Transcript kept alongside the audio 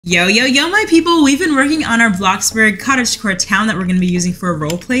Yo, yo, yo, my people! We've been working on our Bloxburg Cottagecore town that we're going to be using for a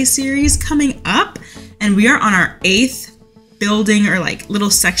roleplay series coming up, and we are on our 8th building or like little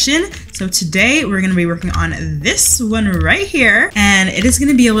section. So today we're going to be working on this one right here, and it is going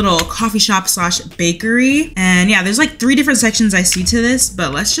to be a little coffee shop slash bakery. And yeah, there's like 3 different sections I see to this,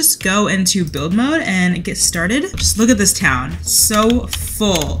 but let's just go into build mode and get started. Just look at this town, so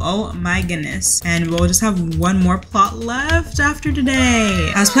full. Oh my goodness. And we'll just have one more plot left after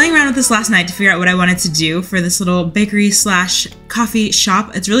today. I was playing around with this last night to figure out what I wanted to do for this little bakery slash coffee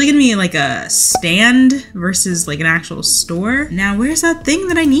shop. It's really gonna be like a stand versus like an actual store. Now, where's that thing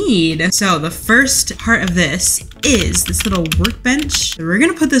that I need? So the first part of this is this little workbench. So we're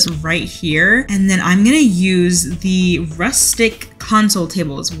gonna put this right here, and then I'm gonna use the rustic console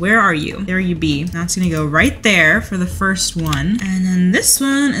tables. Where are you? There you be. Now it's gonna go right there for the first one, and then this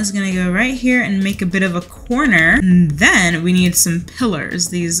one is gonna go right here and make a bit of a corner. And then we need some pillars,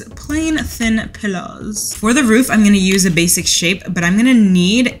 these plain thin pillars. For the roof, I'm gonna use a basic shape, but I'm gonna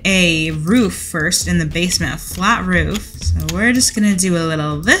need a roof first in the basement, a flat roof. So we're just gonna do a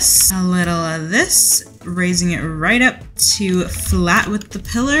little of this, a little of this, raising it right up to flat with the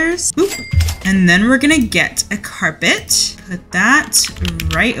pillars. Boop. And then we're gonna get a carpet, put that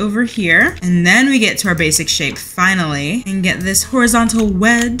right over here, and then we get to our basic shape finally, and get this horizontal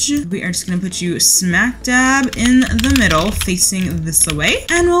wedge. We are just gonna put you smack dab in the middle, facing this away,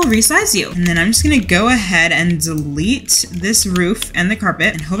 and we'll resize you. And then I'm just gonna go ahead and delete this roof and the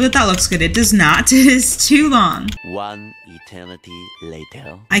carpet, and hope that that looks good. It does not. It is too long. One eternity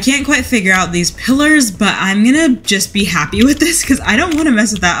later. I can't quite figure out these pillars, but I'm gonna just be happy with this because I don't want to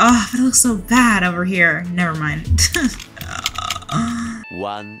mess with that. Oh, it looks so bad over here. Never mind.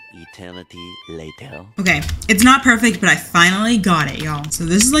 One eternity later. Okay, it's not perfect, but I finally got it, y'all. So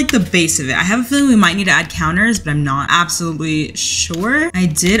this is like the base of it. I have a feeling we might need to add counters, but I'm not absolutely sure. I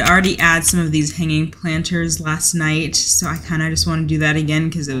did already add some of these hanging planters last night, so I kind of just want to do that again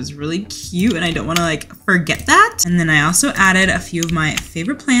because it was really cute and I don't want to like forget that. And then I also added a few of my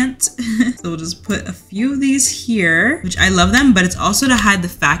favorite plants. So we'll just put a few of these here, which I love them, but it's also to hide the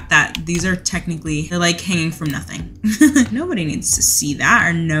fact that these are technically, they're like hanging from nothing. Nobody needs to see that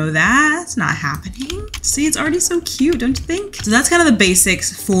or know that. It's not happening. See, it's already so cute, don't you think? So that's kind of the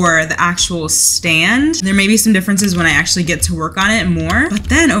basics for the actual stand. There may be some differences when I actually get to work on it more. But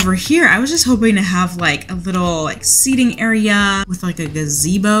then over here, I was just hoping to have like a little like seating area with like a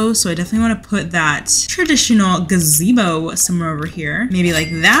gazebo. So I definitely want to put that traditional gazebo somewhere over here. Maybe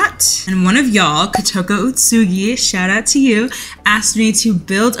like that. And one of y'all, Kotoko Utsugi, shout out to you, asked me to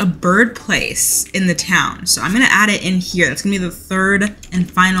build a bird place in the town. So I'm gonna add it in here. That's gonna be the third and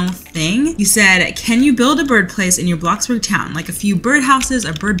final thing. You said, can you build a bird place in your Bloxburg town? Like a few bird houses,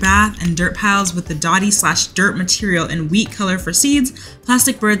 a bird bath, and dirt piles with the dotty slash dirt material in wheat color for seeds,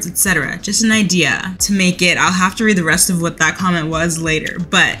 plastic birds, etc. Just an idea to make it. I'll have to read the rest of what that comment was later,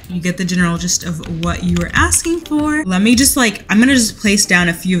 but you get the general gist of what you were asking for. Let me just like, I'm gonna just place down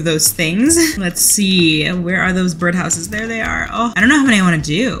a few of those things. Let's see, where are those bird houses? There they are. Oh, I don't know how many I want to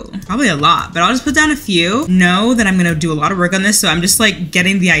do. Probably a lot, but I'll just put down a few. Know that I'm gonna do a lot of work on this, so I'm just like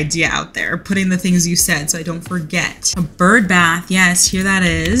getting the idea out there, putting the things you said so I don't forget. A bird bath, yes, here that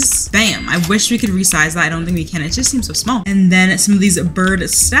is. Bam, I wish we could resize that. I don't think we can, it just seems so small. And then some of these bird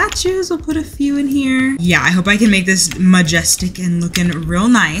statues, we'll put a few in here. Yeah, I hope I can make this majestic and looking real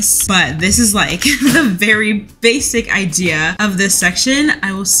nice, but this is like the very basic idea of this section.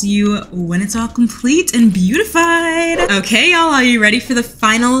 I will see you when it's all complete and beautified. Okay, y'all, are you ready for the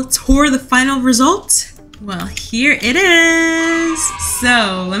final tour, the final result? Well, here it is.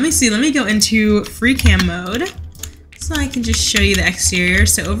 So let me see, let me go into free cam mode so I can just show you the exterior.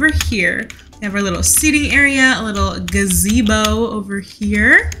 So over here, we have our little seating area, a little gazebo over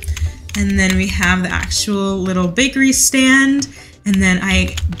here. And then we have the actual little bakery stand. And then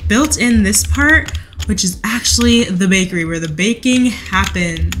I built in this part, which is actually the bakery where the baking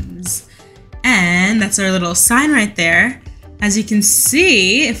happens. And that's our little sign right there. As you can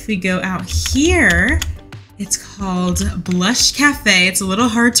see, if we go out here, it's called Blush Cafe. It's a little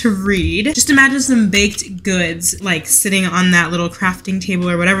hard to read. Just imagine some baked goods like sitting on that little crafting table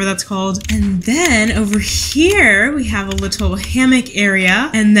or whatever that's called. And then over here, we have a little hammock area.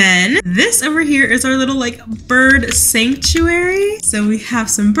 And then this over here is our little like bird sanctuary. So we have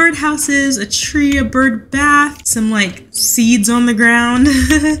some bird houses, a tree, a bird bath, some like seeds on the ground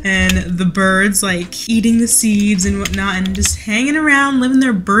and the birds like eating the seeds and whatnot and just hanging around, living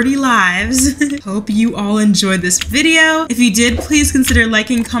their birdie lives. Hope you all enjoyed this video. If you did, please consider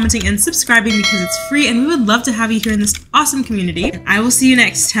liking, commenting, and subscribing because it's free and we would love to have you here in this awesome community. And I will see you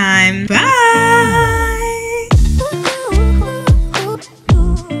next time. Bye!